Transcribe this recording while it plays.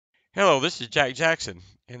Hello, this is Jack Jackson.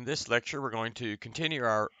 In this lecture, we're going to continue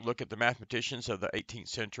our look at the mathematicians of the 18th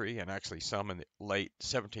century and actually some in the late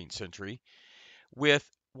 17th century with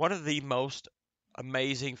one of the most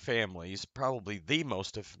amazing families, probably the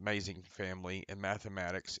most amazing family in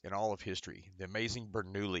mathematics in all of history, the amazing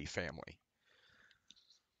Bernoulli family.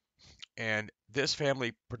 And this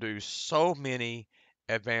family produced so many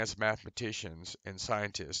advanced mathematicians and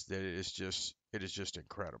scientists that it is just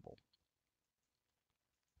incredible.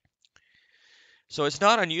 So it's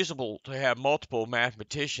not unusual to have multiple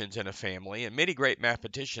mathematicians in a family, and many great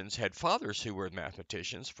mathematicians had fathers who were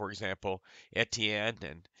mathematicians. For example, Etienne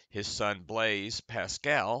and his son Blaise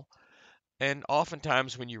Pascal. And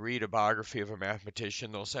oftentimes, when you read a biography of a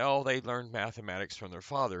mathematician, they'll say, "Oh, they learned mathematics from their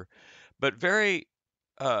father." But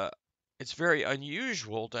uh, it's very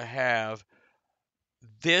unusual to have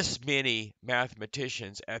this many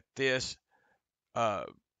mathematicians at this uh,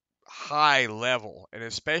 high level, and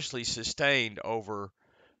especially sustained over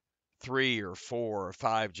three or four or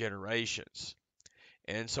five generations.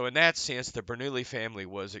 And so, in that sense, the Bernoulli family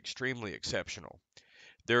was extremely exceptional.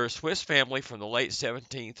 They're a Swiss family from the late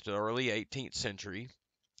 17th to the early 18th century,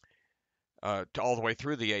 to all the way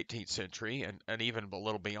through the 18th century, and even a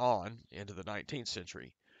little beyond into the 19th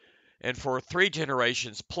century. And for three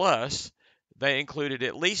generations plus, they included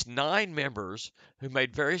at least nine members who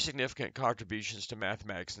made very significant contributions to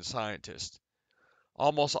mathematics and scientists.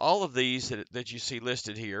 Almost all of these that you see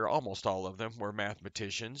listed here, almost all of them were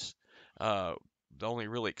mathematicians. Uh, the only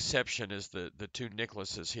real exception is the two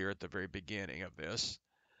Nicholases here at the very beginning of this.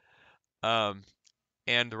 Um,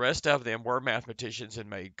 and the rest of them were mathematicians and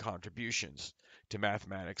made contributions to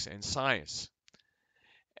mathematics and science.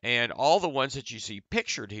 And all the ones that you see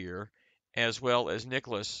pictured here, as well as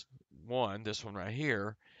Nicholas one, this one right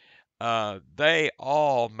here, they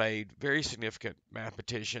all made very significant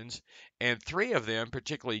mathematicians, and three of them,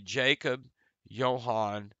 particularly Jacob,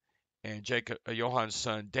 Johann, and Johann's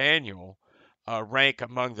son Daniel, rank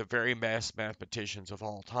among the very best mathematicians of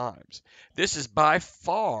all times. This is by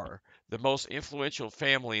far the most influential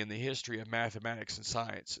family in the history of mathematics and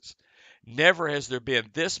sciences. Never has there been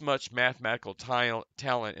this much mathematical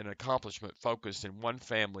talent and accomplishment focused in one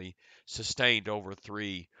family, sustained over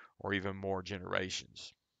three or even more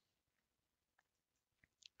generations.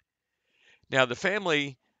 Now, the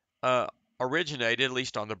family uh, originated, at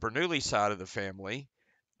least on the Bernoulli side of the family,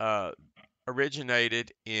 uh,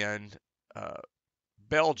 originated in uh,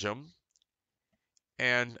 Belgium,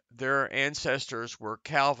 and their ancestors were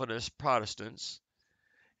Calvinist Protestants,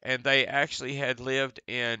 and they actually had lived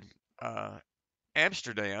in uh,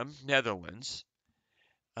 Amsterdam, Netherlands.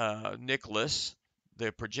 Nicholas,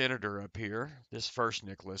 the progenitor up here, this first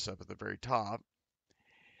Nicholas up at the very top,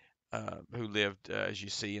 who lived, as you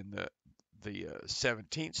see, in the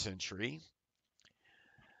 17th century.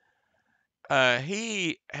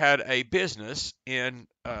 He had a business in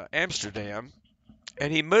Amsterdam,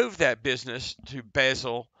 and he moved that business to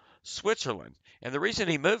Basel, Switzerland. And the reason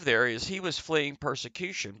he moved there is he was fleeing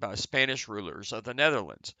persecution by Spanish rulers of the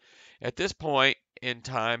Netherlands. At this point in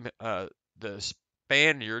time, the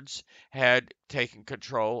Spaniards had taken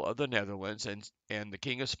control of the Netherlands, and the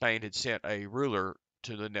King of Spain had sent a ruler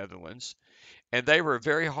to the Netherlands, and they were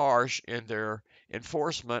very harsh in their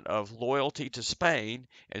enforcement of loyalty to Spain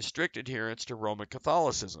and strict adherence to Roman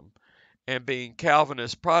Catholicism. And being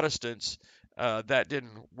Calvinist Protestants, that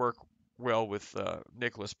didn't work well with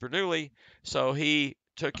Nicholas Bernoulli, so he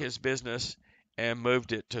took his business and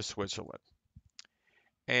moved it to Switzerland.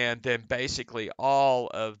 And then basically all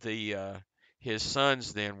of the his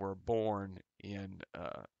sons then were born in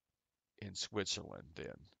Switzerland.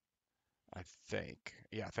 Then I think,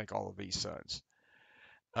 yeah, I think all of these sons.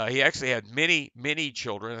 He actually had many, many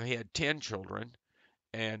children. He had 10 children,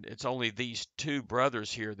 and it's only these two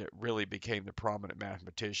brothers here that really became the prominent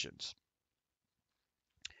mathematicians.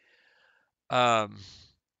 Um,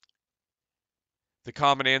 the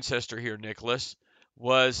common ancestor here, Nicholas,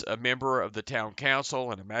 was a member of the town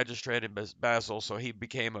council and a magistrate in Basel, so he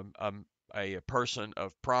became a person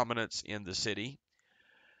of prominence in the city.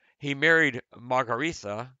 He married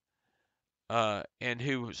Margaretha, and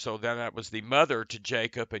who so then that was the mother to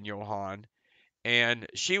Jacob and Johann, and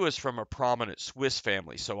she was from a prominent Swiss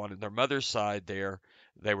family. So on their mother's side, there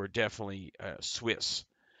they were definitely Swiss,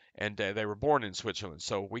 and they were born in Switzerland.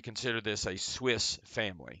 So we consider this a Swiss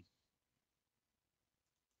family.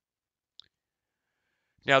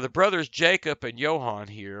 Now the brothers Jacob and Johann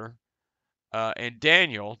here, and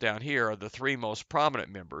Daniel down here are the three most prominent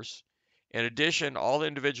members. In addition, all the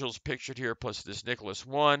individuals pictured here, plus this Nicholas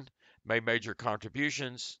I, made major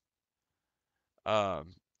contributions.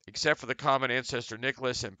 Um, Except for the common ancestor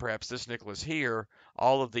Nicholas and perhaps this Nicholas here,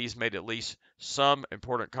 all of these made at least some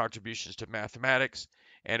important contributions to mathematics.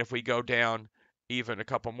 And if we go down even a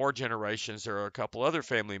couple more generations, there are a couple other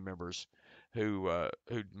family members who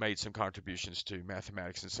made some contributions to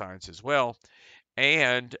mathematics and science as well.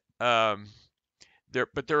 And there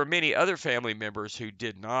are many other family members who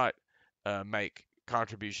did not make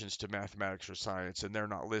contributions to mathematics or science, and they're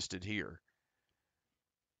not listed here.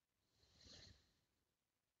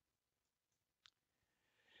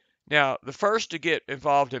 Now, the first to get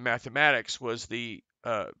involved in mathematics was the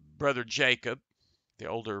brother Jacob, the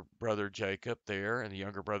older brother Jacob there, and the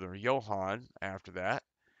younger brother Johann after that.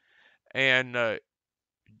 And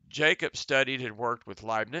Jacob studied and worked with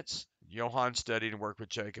Leibniz. Johann studied and worked with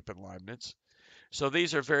Jacob and Leibniz. So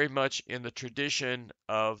these are very much in the tradition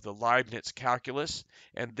of the Leibniz calculus,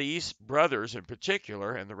 and these brothers in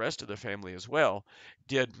particular, and the rest of the family as well,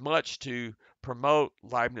 did much to promote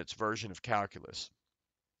Leibniz' version of calculus.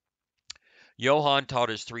 Johann taught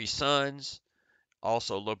his three sons,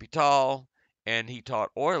 also L'Hopital, and he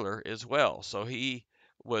taught Euler as well. So he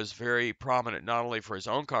was very prominent not only for his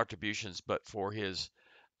own contributions but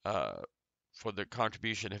uh, for the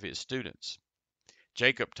contribution of his students.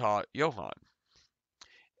 Jacob taught Johann.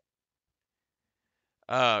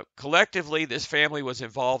 Collectively, this family was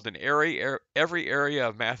involved in every area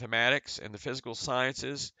of mathematics and the physical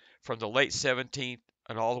sciences from the late 17th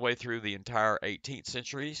and all the way through the entire 18th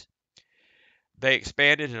centuries. They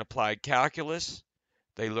expanded and applied calculus.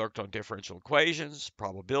 They worked on differential equations,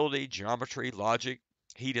 probability, geometry, logic,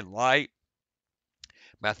 heat and light,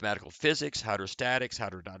 mathematical physics, hydrostatics,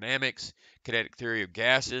 hydrodynamics, kinetic theory of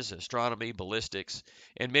gases, astronomy, ballistics,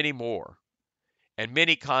 and many more. And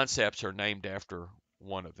many concepts are named after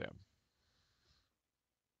one of them.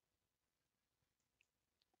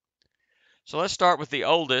 So let's start with the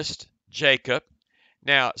oldest, Jacob.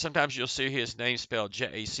 Now, sometimes you'll see his name spelled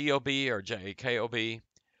Jacob or Jakob,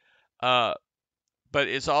 uh, but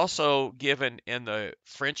it's also given in the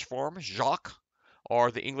French form, Jacques, or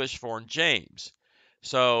the English form, James.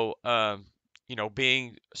 So,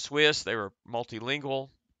 being Swiss, they were multilingual,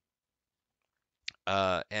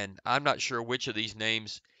 and I'm not sure which of these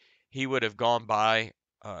names he would have gone by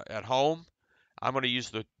at home. I'm going to use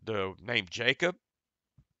the name Jacob,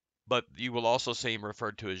 but you will also see him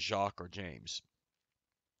referred to as Jacques or James.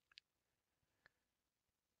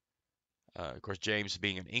 Of course, James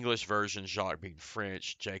being an English version, Jacques being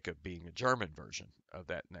French, Jacob being a German version of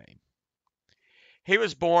that name. He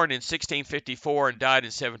was born in 1654 and died in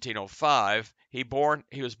 1705. He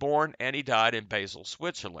was born and he died in Basel,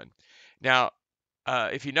 Switzerland. Now,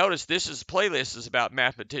 if you notice, this playlist is about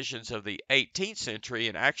mathematicians of the 18th century,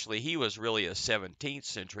 and actually he was really a 17th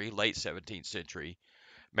century, late 17th century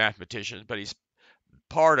mathematician, but he's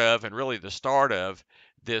part of and really the start of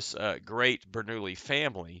this great Bernoulli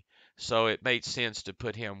family. So it made sense to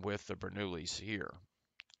put him with the Bernoullis here.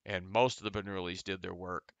 And most of the Bernoullis did their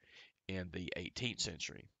work in the 18th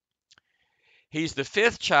century. He's the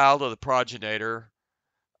fifth child of the progenitor,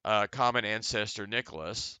 common ancestor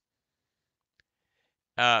Nicholas.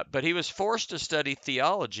 But he was forced to study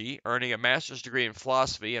theology, earning a master's degree in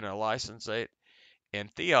philosophy and a licentiate in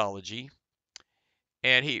theology.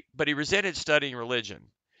 But he resented studying religion.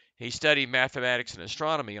 He studied mathematics and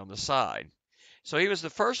astronomy on the side. So he was the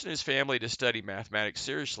first in his family to study mathematics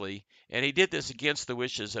seriously, and he did this against the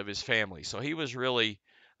wishes of his family. So he was really,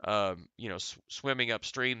 swimming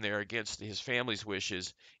upstream there against his family's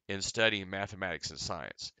wishes in studying mathematics and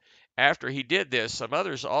science. After he did this, some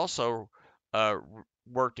others also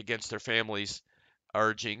worked against their families'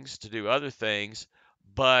 urgings to do other things,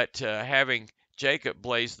 but having Jacob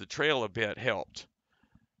blaze the trail a bit helped.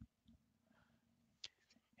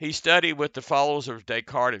 He studied with the followers of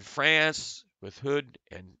Descartes in France, with Hood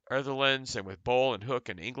and Netherlands, and with Boole and Hooke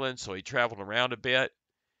in England, so he traveled around a bit.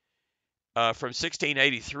 From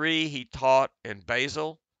 1683, he taught in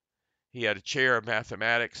Basel. He had a chair of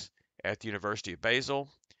mathematics at the University of Basel.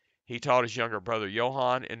 He taught his younger brother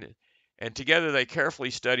Johann, and together they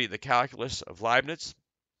carefully studied the calculus of Leibniz.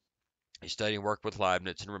 He studied and worked with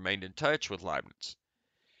Leibniz and remained in touch with Leibniz.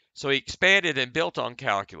 So he expanded and built on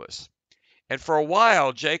calculus. And for a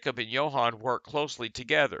while, Jacob and Johann worked closely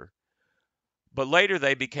together. But later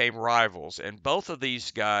they became rivals, and both of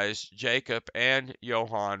these guys, Jacob and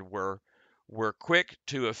Johann, were quick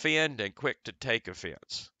to offend and quick to take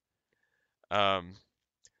offense. Um,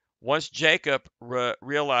 Once Jacob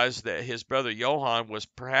realized that his brother Johann was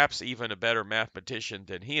perhaps even a better mathematician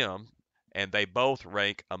than him, and they both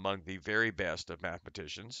rank among the very best of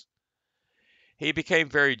mathematicians, he became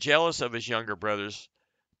very jealous of his younger brother's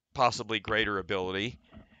possibly greater ability,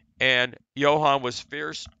 And Johann was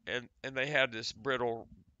fierce, and they had this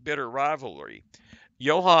bitter rivalry.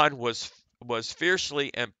 Johann was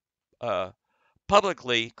fiercely and uh,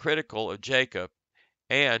 publicly critical of Jacob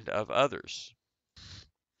and of others.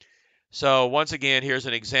 So once again, here's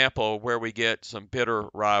an example where we get some bitter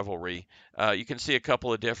rivalry. You can see a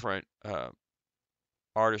couple of different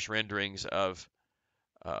artist renderings uh,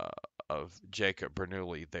 of Jacob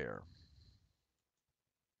Bernoulli there.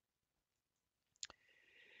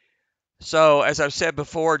 So, as I've said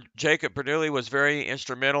before, Jacob Bernoulli was very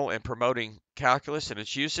instrumental in promoting calculus and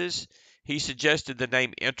its uses. He suggested the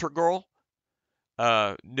name integral.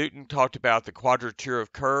 Newton talked about the quadrature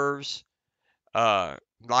of curves.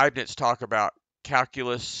 Leibniz talked about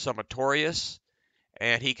calculus summatorius,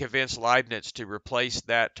 and he convinced Leibniz to replace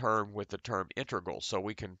that term with the term integral. So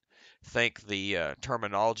we can thank the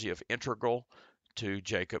terminology of integral to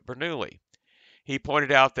Jacob Bernoulli. He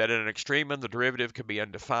pointed out that in an extremum, the derivative could be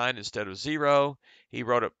undefined instead of zero. He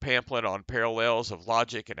wrote a pamphlet on parallels of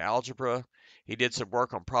logic and algebra. He did some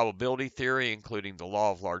work on probability theory, including the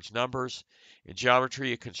law of large numbers. In geometry,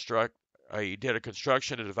 he did a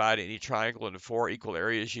construction to divide any triangle into four equal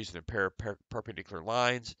areas using a pair of perpendicular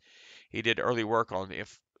lines. He did early work on the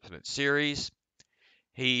infinite series.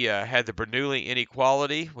 He had the Bernoulli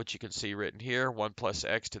inequality, which you can see written here. 1 plus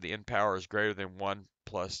x to the n power is greater than 1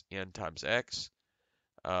 plus n times x.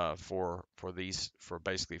 For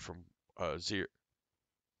basically from zero.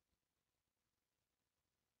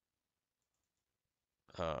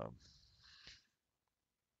 Um,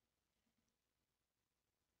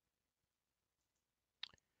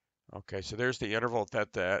 okay, so there's the interval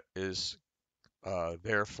that is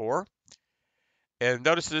there for. And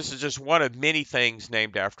notice this is just one of many things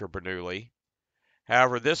named after Bernoulli.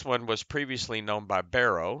 However, this one was previously known by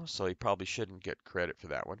Barrow, so he probably shouldn't get credit for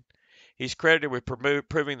that one. He's credited with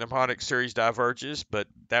proving the harmonic series diverges, but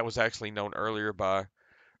that was actually known earlier by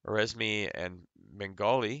Oresme and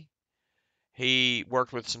Mengoli. He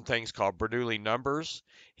worked with some things called Bernoulli numbers.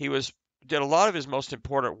 He did a lot of his most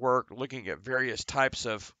important work looking at various types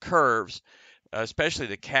of curves, especially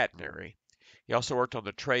the catenary. He also worked on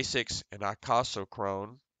the trasix and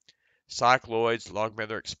icosochrone, cycloids,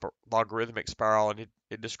 logarithmic spiral, and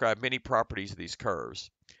it described many properties of these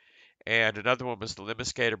curves. And another one was the limit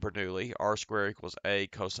scale of Bernoulli, r squared equals a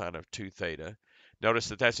cosine of 2 theta. Notice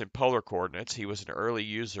that that's in polar coordinates. He was an early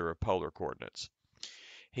user of polar coordinates.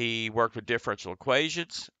 He worked with differential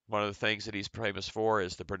equations. One of the things that he's famous for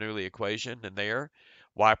is the Bernoulli equation, and there,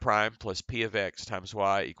 y prime plus p of x times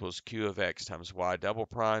y equals q of x times y double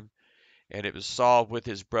prime, and it was solved with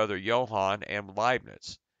his brother Johann and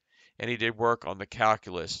Leibniz. And he did work on the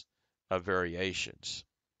calculus of variations.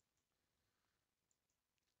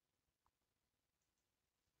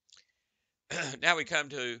 Now we come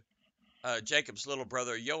to Jacob's little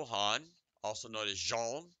brother Johann, also known as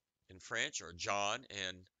Jean in French or John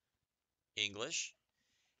in English.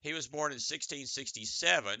 He was born in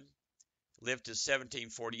 1667, lived to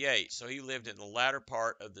 1748, so he lived in the latter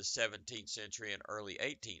part of the 17th century and early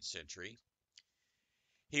 18th century.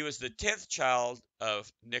 He was the 10th child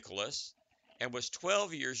of Nicholas and was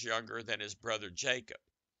 12 years younger than his brother Jacob.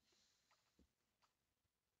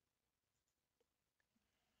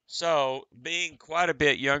 So, being quite a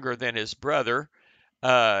bit younger than his brother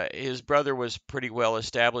was pretty well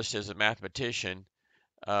established as a mathematician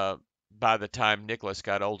uh, by the time Nicholas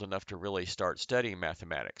got old enough to really start studying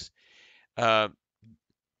mathematics. Uh,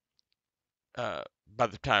 uh, by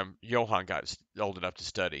the time Johann got old enough to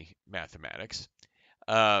study mathematics,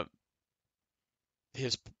 uh,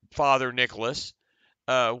 his father Nicholas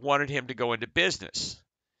wanted him to go into business,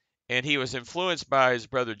 and he was influenced by his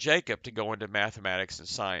brother Jacob to go into mathematics and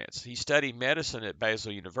science. He studied medicine at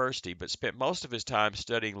Basel University, but spent most of his time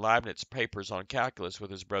studying Leibniz's papers on calculus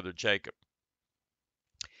with his brother Jacob.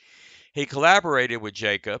 He collaborated with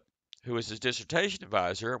Jacob, who was his dissertation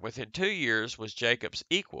advisor, and within 2 years was Jacob's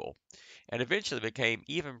equal, and eventually became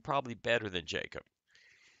even probably better than Jacob.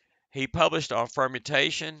 He published on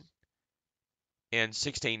fermentation in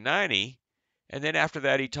 1690, and then after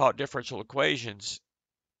that he taught differential equations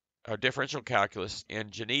or differential calculus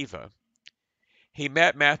in Geneva. He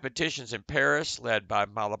met mathematicians in Paris led by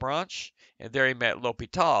Malebranche, and there he met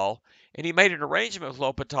L'Hopital, and he made an arrangement with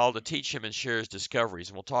L'Hopital to teach him and share his discoveries,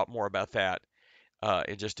 and we'll talk more about that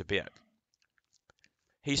in just a bit.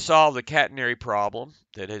 He solved the catenary problem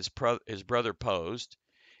that his brother posed,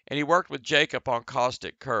 and he worked with Jacob on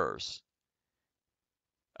caustic curves.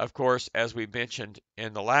 Of course, as we mentioned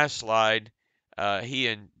in the last slide, he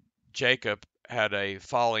and Jacob had a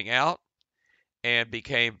falling out and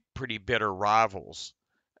became pretty bitter rivals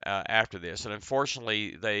after this. And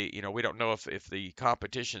unfortunately, we don't know if the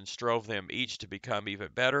competition drove them each to become even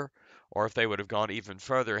better, or if they would have gone even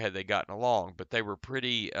further had they gotten along. But they were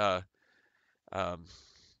pretty, um,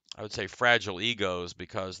 I would say, fragile egos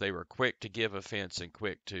because they were quick to give offense and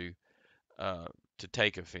quick uh, to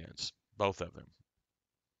take offense, both of them.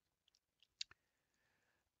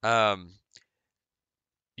 Um,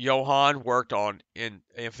 Johann worked on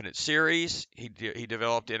infinite series. He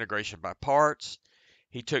developed integration by parts.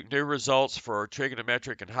 He took new results for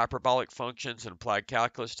trigonometric and hyperbolic functions and applied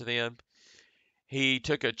calculus to them. He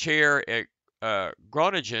took a chair at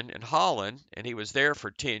Groningen in Holland, and he was there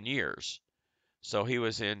for 10 years. So he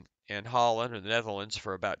was in Holland or the Netherlands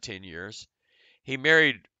for about 10 years. He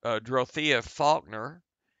married Dorothea Faulkner,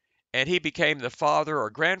 and he became the father or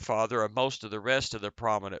grandfather of most of the rest of the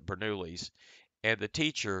prominent Bernoullis and the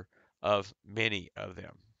teacher of many of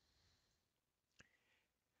them.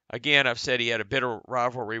 Again, I've said he had a bitter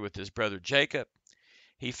rivalry with his brother Jacob.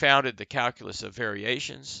 He founded the calculus of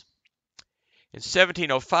variations. In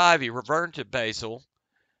 1705, he returned to Basel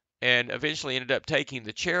and eventually ended up taking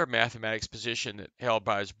the chair of mathematics position held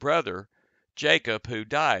by his brother Jacob, who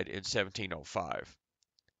died in 1705.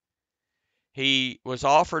 He was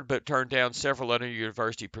offered but turned down several other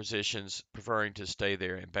university positions, preferring to stay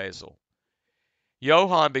there in Basel.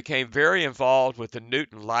 Johann became very involved with the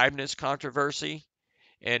Newton-Leibniz controversy,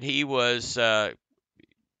 and he was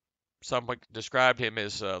someone described him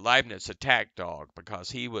as Leibniz attack dog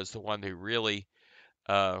because he was the one who really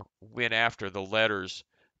went after the letters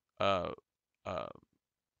uh, uh,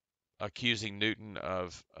 accusing Newton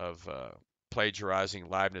of plagiarizing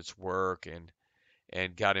Leibniz's work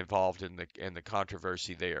and got involved in the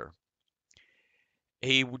controversy there.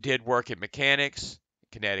 He did work in mechanics,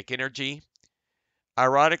 kinetic energy.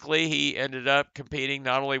 Ironically, he ended up competing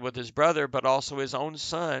not only with his brother but also his own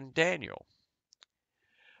son Daniel.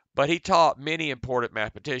 But he taught many important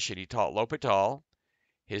mathematicians. He taught L'Hopital,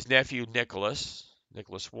 his nephew Nicholas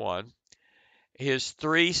I, his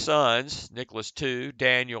three sons, Nicholas II,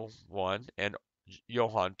 Daniel I, and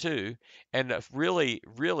Johann II, and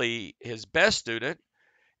really his best student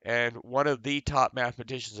and one of the top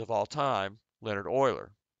mathematicians of all time, Leonhard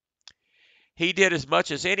Euler. He did as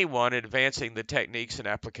much as anyone in advancing the techniques and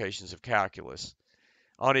applications of calculus.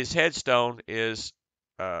 On his headstone is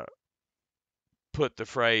uh, put the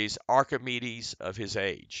phrase Archimedes of his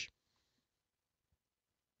age.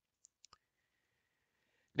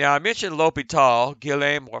 Now, I mentioned L'Hopital,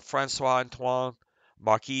 Guillaume Francois Antoine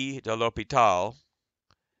Marquis de L'Hopital.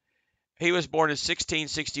 He was born in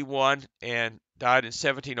 1661 and died in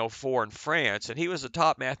 1704 in France, and he was a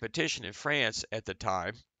top mathematician in France at the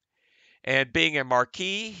time. And being a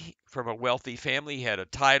marquis from a wealthy family, he had a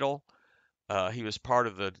title. He was part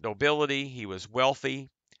of the nobility. He was wealthy.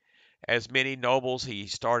 As many nobles, he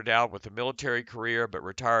started out with a military career but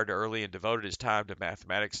retired early and devoted his time to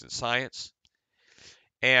mathematics and science.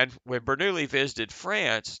 And when Bernoulli visited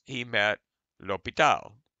France, he met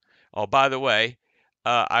L'Hopital. Oh, by the way,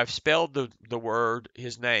 I've spelled the word,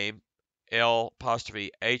 his name, L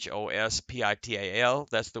apostrophe Hospital.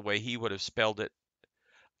 That's the way he would have spelled it.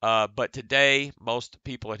 But today, most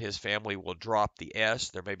people in his family will drop the S.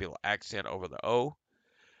 There may be a little accent over the O.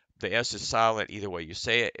 The S is silent either way you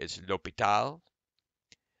say it. It's L'Hopital.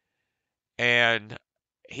 And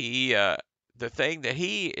the thing that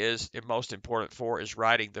he is most important for is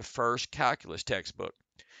writing the first calculus textbook.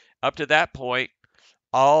 Up to that point,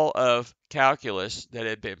 all of calculus that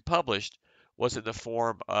had been published was in the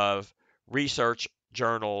form of research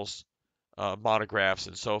journals, monographs,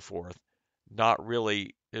 and so forth. Not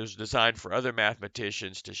really, it was designed for other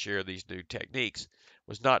mathematicians to share these new techniques,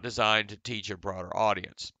 was not designed to teach a broader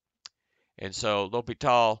audience. And so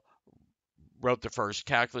L'Hopital wrote the first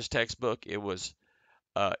calculus textbook. It was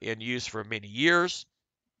in use for many years,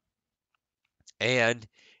 and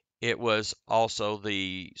it was also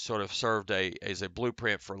the sort of served as a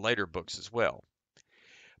blueprint for later books as well.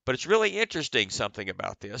 But it's really interesting something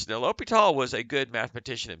about this. Now, L'Hopital was a good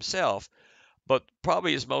mathematician himself, but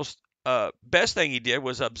probably his most best thing he did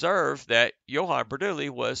was observe that Johann Bernoulli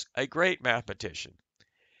was a great mathematician.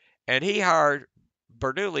 And he hired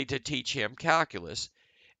Bernoulli to teach him calculus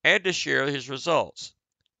and to share his results.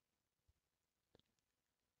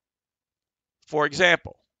 For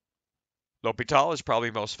example, L'Hopital is probably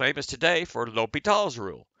most famous today for L'Hopital's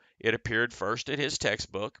rule. It appeared first in his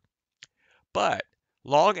textbook, but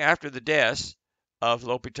long after the deaths of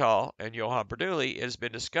L'Hopital and Johann Bernoulli, it has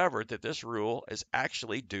been discovered that this rule is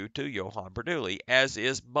actually due to Johann Bernoulli, as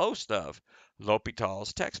is most of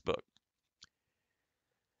L'Hopital's textbook.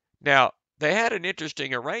 Now, they had an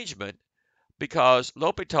interesting arrangement because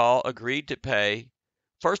L'Hopital agreed to pay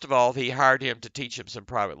first of all, he hired him to teach him some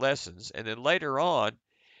private lessons, and then later on,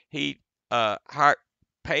 he hired,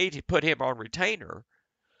 put him on retainer.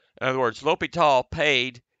 In other words, L'Hopital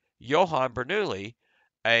paid Johann Bernoulli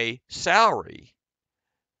a salary,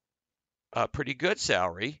 a pretty good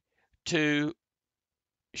salary, to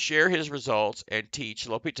share his results and teach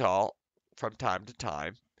L'Hopital from time to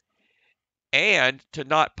time, and to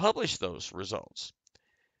not publish those results.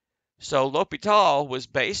 So L'Hopital was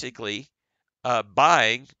basically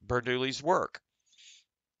buying Bernoulli's work.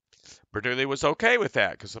 Bernoulli was okay with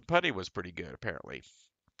that because the money was pretty good, apparently.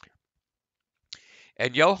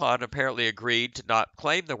 And Johann apparently agreed to not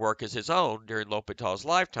claim the work as his own during L'Hopital's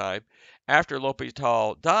lifetime. After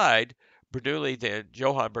L'Hopital died,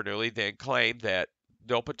 Johann Bernoulli then claimed that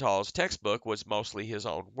L'Hopital's textbook was mostly his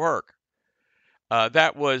own work.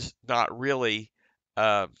 That was not really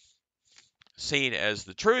uh, seen as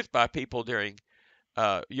the truth by people during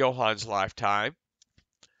Johann's lifetime,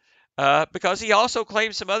 because he also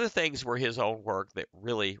claimed some other things were his own work that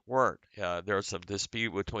really weren't. There was some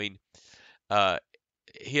dispute between uh,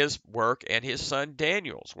 his work and his son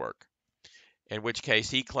Daniel's work, in which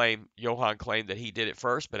case Johann claimed that he did it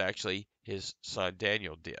first, but actually his son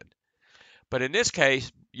Daniel did. But in this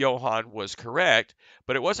case, Johann was correct,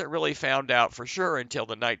 but it wasn't really found out for sure until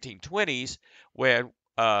the 1920s when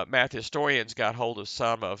math historians got hold of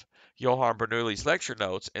some of Johann Bernoulli's lecture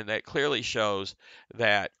notes, and that clearly shows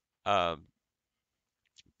that um,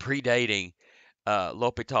 predating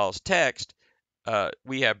L'Hopital's text,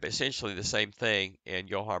 we have essentially the same thing in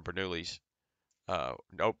Johann Bernoulli's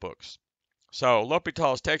notebooks. So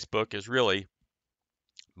L'Hopital's textbook is really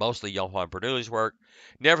mostly Johann Bernoulli's work.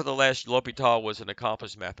 Nevertheless, L'Hopital was an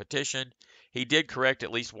accomplished mathematician. He did correct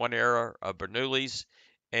at least one error of Bernoulli's,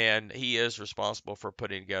 and he is responsible for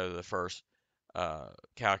putting together the first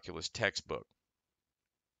calculus textbook.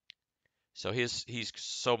 So he's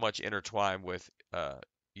so much intertwined with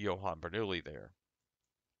Johann Bernoulli there.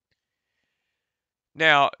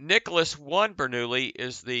 Now, Nicholas I Bernoulli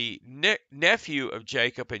is the nephew of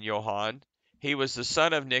Jacob and Johann. He was the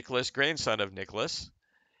son of Nicholas, grandson of Nicholas,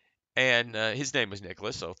 and his name was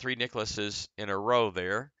Nicholas, so three Nicholases in a row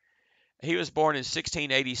there. He was born in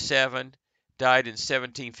 1687, died in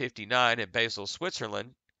 1759 in Basel,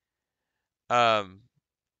 Switzerland. Um,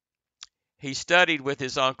 he studied with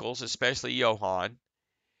his uncles, especially Johann.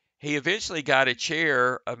 He eventually got a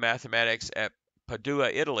chair of mathematics at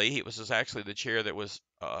Padua, Italy. It was actually the chair that was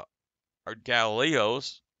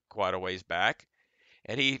Galileo's quite a ways back,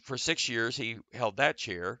 and for 6 years he held that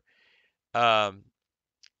chair. Um,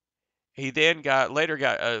 he then later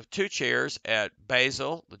got two chairs at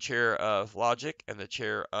Basel, the chair of logic and the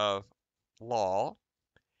chair of law.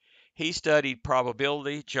 He studied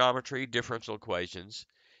probability, geometry, differential equations,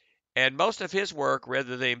 and most of his work,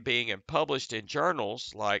 rather than being published in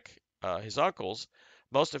journals like his uncle's,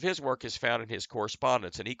 most of his work is found in his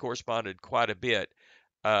correspondence, and he corresponded quite a bit,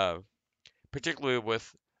 uh, particularly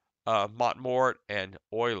with Montmort and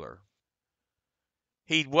Euler.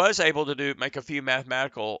 He was able to make a few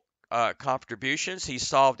mathematical contributions. He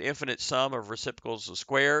solved infinite sum of reciprocals of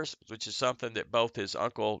squares, which is something that both his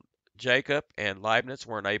uncle Jacob and Leibniz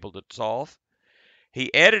weren't able to solve.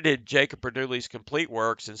 He edited Jacob Bernoulli's complete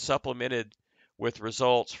works and supplemented with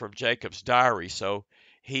results from Jacob's diary. So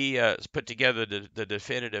he put together the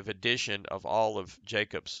definitive edition of all of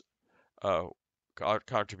Jacob's uh,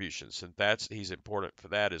 contributions, and he's important for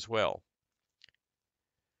that as well.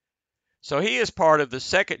 So he is part of the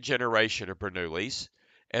second generation of Bernoullis,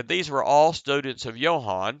 and these were all students of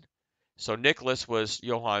Johann. So Nicholas was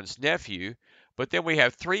Johann's nephew, but then we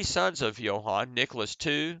have three sons of Johann, Nicholas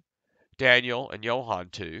II, Daniel, and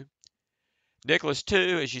Johann II. Nicholas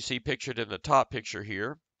II, as you see pictured in the top picture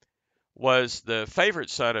here, was the favorite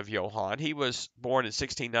son of Johann. He was born in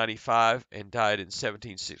 1695 and died in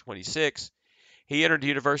 1726. He entered the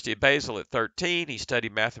University of Basel at 13. He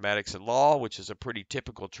studied mathematics and law, which is a pretty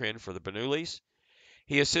typical trend for the Bernoullis.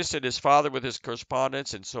 He assisted his father with his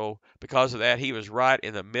correspondence, and so because of that, he was right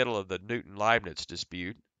in the middle of the Newton-Leibniz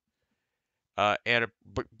dispute.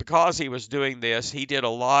 Because he was doing this, he did a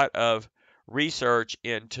lot of research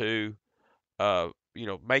into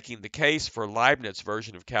making the case for Leibniz's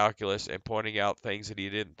version of calculus and pointing out things that he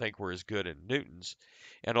didn't think were as good in Newton's.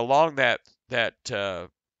 And along that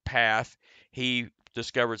path, he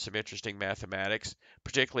discovered some interesting mathematics,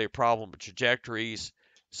 particularly a problem of trajectories,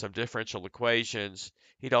 some differential equations.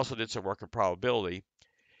 He also did some work in probability.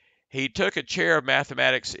 He took a chair of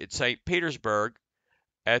mathematics at St. Petersburg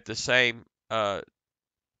at the same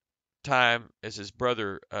time as his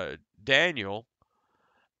brother Daniel,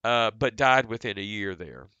 but died within a year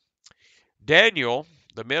there. Daniel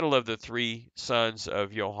the middle of the three sons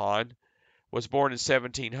of Johann, was born in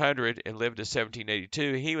 1700 and lived to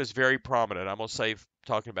 1782. He was very prominent. I'm going to save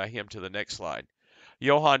talking about him to the next slide.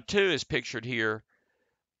 Johann II is pictured here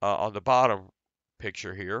on the bottom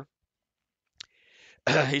picture here.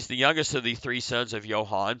 He's the youngest of the three sons of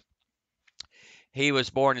Johann. He was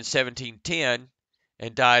born in 1710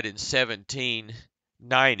 and died in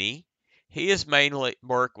 1790. His main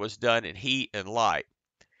work was done in heat and light.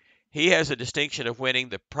 He has a distinction of winning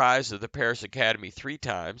the prize of the Paris Academy 3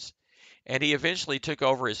 times, and he eventually took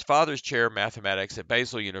over his father's chair of mathematics at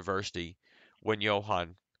Basel University when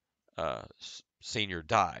Johann Sr.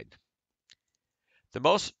 died. The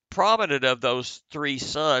most prominent of those three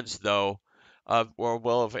sons, though,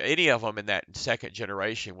 of any of them in that second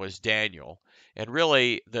generation, was Daniel. And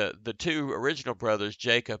really, the two original brothers,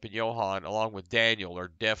 Jacob and Johann, along with Daniel,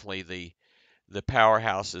 are definitely the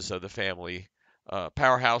powerhouses of the family,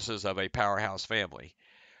 powerhouses of a powerhouse family.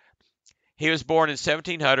 He was born in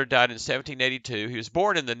 1700, died in 1782. He was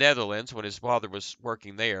born in the Netherlands when his father was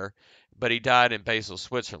working there, but he died in Basel,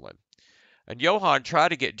 Switzerland. And Johann tried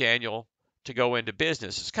to get Daniel to go into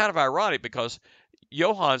business. It's kind of ironic because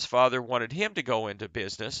Johann's father wanted him to go into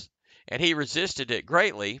business, and he resisted it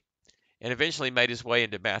greatly and eventually made his way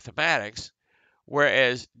into mathematics.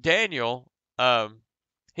 Whereas Daniel,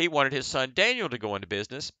 he wanted his son Daniel to go into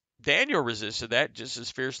business. Daniel resisted that just as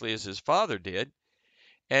fiercely as his father did,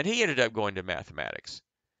 and he ended up going to mathematics.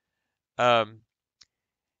 Um,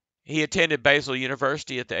 he attended Basel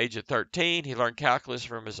University at the age of 13. He learned calculus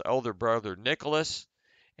from his older brother Nicholas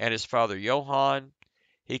and his father Johann.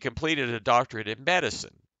 He completed a doctorate in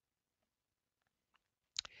medicine.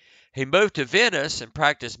 He moved to Venice and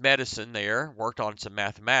practiced medicine there, worked on some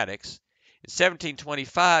mathematics. In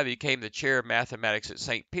 1725, he became the chair of mathematics at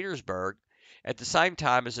St. Petersburg at the same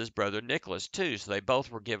time as his brother Nicholas, too. So they both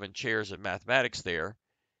were given chairs of mathematics there.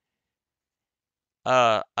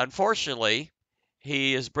 Unfortunately,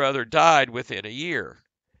 his brother died within a year,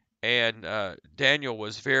 and Daniel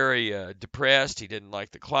was very depressed. He didn't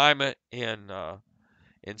like the climate in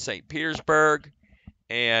St. Petersburg,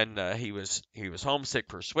 and he was homesick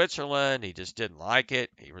for Switzerland. He just didn't like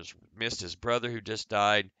it. He was missed his brother who just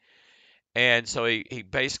died, and so he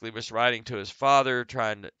basically was writing to his father,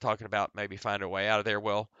 talking about maybe finding a way out of there.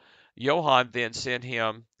 Well, Johann then sent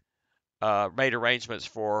him made arrangements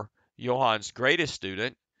for Johann's greatest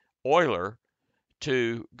student, Euler,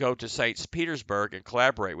 to go to St. Petersburg and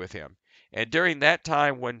collaborate with him. And during that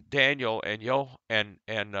time, when Daniel and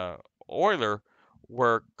Euler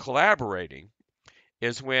were collaborating,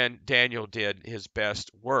 is when Daniel did his best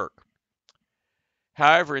work.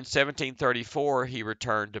 However, in 1734, he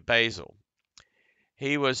returned to Basel.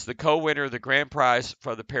 He was the co-winner of the grand prize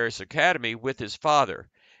for the Paris Academy with his father.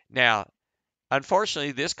 Now,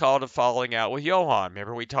 unfortunately, this caused a falling out with Johann.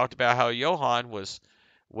 Remember, we talked about how Johann was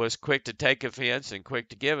quick to take offense and quick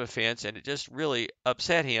to give offense, and it just really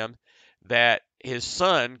upset him that his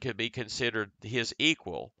son could be considered his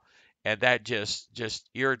equal, and that just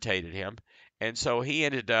irritated him. And so he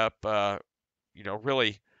ended up,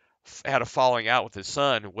 really had a falling out with his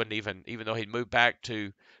son. Wouldn't even though he'd moved back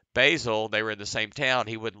to Basel, they were in the same town.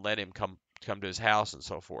 He wouldn't let him come to his house and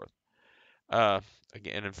so forth.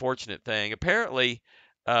 Again, an unfortunate thing. Apparently,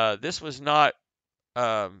 this was not.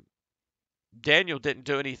 Daniel didn't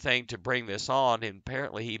do anything to bring this on, and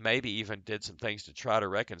apparently he maybe even did some things to try to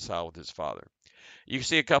reconcile with his father. You can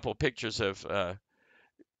see a couple of pictures of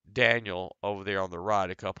Daniel over there on the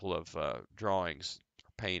right, a couple of drawings,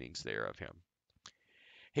 paintings there of him.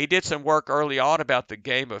 He did some work early on about the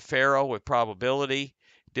game of Faro with probability,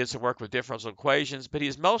 did some work with differential equations, but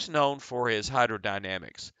he's most known for his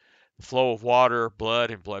hydrodynamics, the flow of water,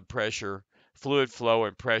 blood and blood pressure, fluid flow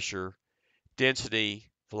and pressure, density,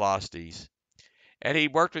 velocities. And he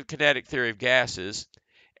worked with kinetic theory of gases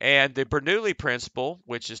and the Bernoulli principle,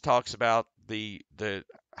 which talks about the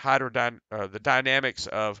dynamics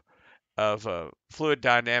of fluid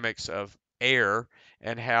dynamics of air,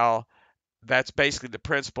 and how that's basically the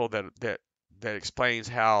principle that explains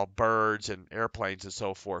how birds and airplanes and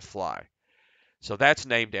so forth fly. So that's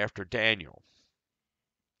named after Daniel.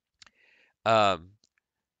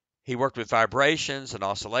 He worked with vibrations and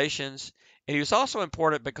oscillations, and he was also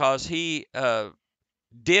important because he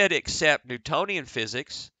did accept Newtonian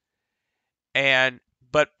physics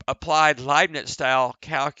but applied Leibniz-style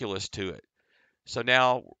calculus to it. So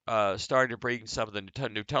now starting to bring some of the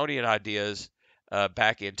Newtonian ideas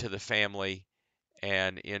back into the family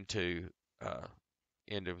and into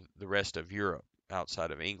the rest of Europe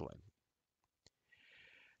outside of England.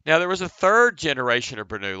 Now there was a third generation of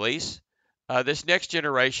Bernoullis. This next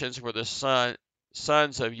generations were the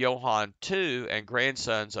sons of Johann II and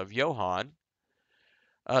grandsons of Johann.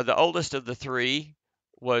 The oldest of the three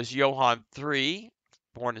was Johann III,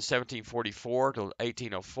 born in 1744 to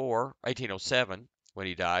 1807 when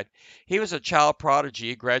he died. He was a child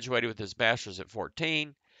prodigy, graduated with his master's at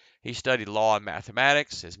 14. He studied law and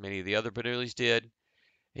mathematics, as many of the other Bernoullis did.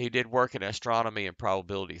 He did work in astronomy and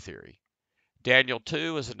probability theory. Daniel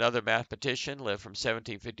II was another mathematician, lived from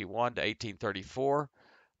 1751 to 1834,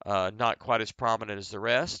 not quite as prominent as the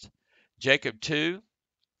rest. Jacob II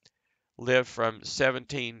lived from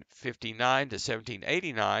 1759 to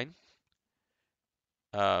 1789,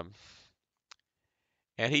 um,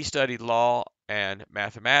 and he studied law and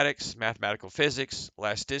mathematics, mathematical physics,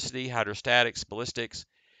 elasticity, hydrostatics, ballistics.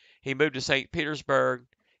 He moved to St. Petersburg,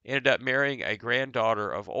 ended up marrying a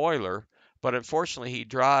granddaughter of Euler, but unfortunately he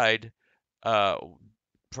died uh,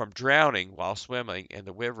 from drowning while swimming in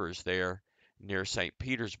the rivers there near St.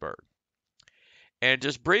 Petersburg. And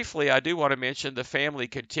just briefly, I do want to mention the family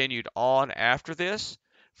continued on after this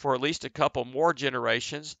for at least a couple more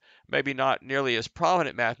generations, maybe not nearly as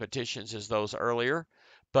prominent mathematicians as those earlier,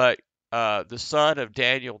 but the son of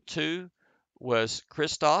Daniel II was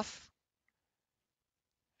Christoph,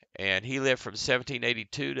 and he lived from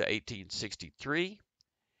 1782 to 1863,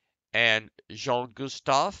 and Jean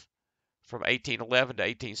Gustave from 1811 to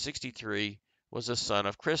 1863 was a son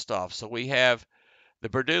of Christoph. So we have the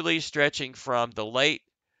Bernoullis stretching from the late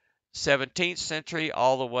 17th century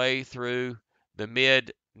all the way through the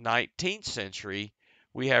mid 19th century.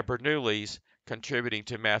 We have Bernoullis contributing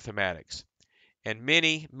to mathematics. And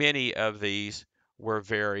many, many of these were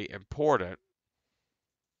very important.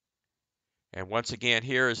 And once again,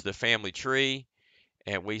 here is the family tree,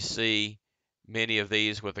 and we see many of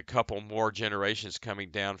these with a couple more generations coming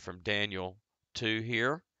down from Daniel 2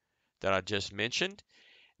 here that I just mentioned.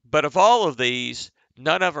 But of all of these,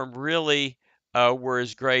 none of them really were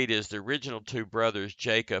as great as the original two brothers,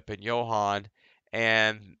 Jacob and Johann,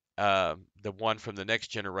 and the one from the next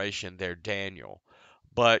generation there, Daniel.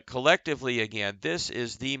 But collectively, again, this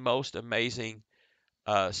is the most amazing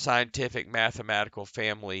scientific mathematical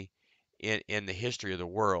family in the history of the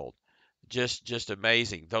world. Just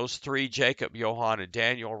amazing. Those three, Jacob, Johann, and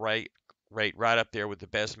Daniel, rate right up there with the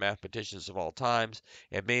best mathematicians of all times,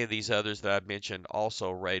 and many of these others that I've mentioned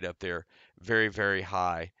also rate up there very, very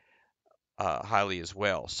highly as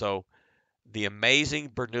well. So the amazing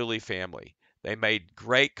Bernoulli family, they made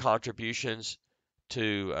great contributions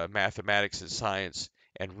to mathematics and science,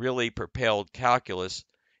 and really propelled calculus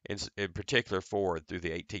in particular forward through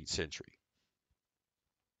the 18th century.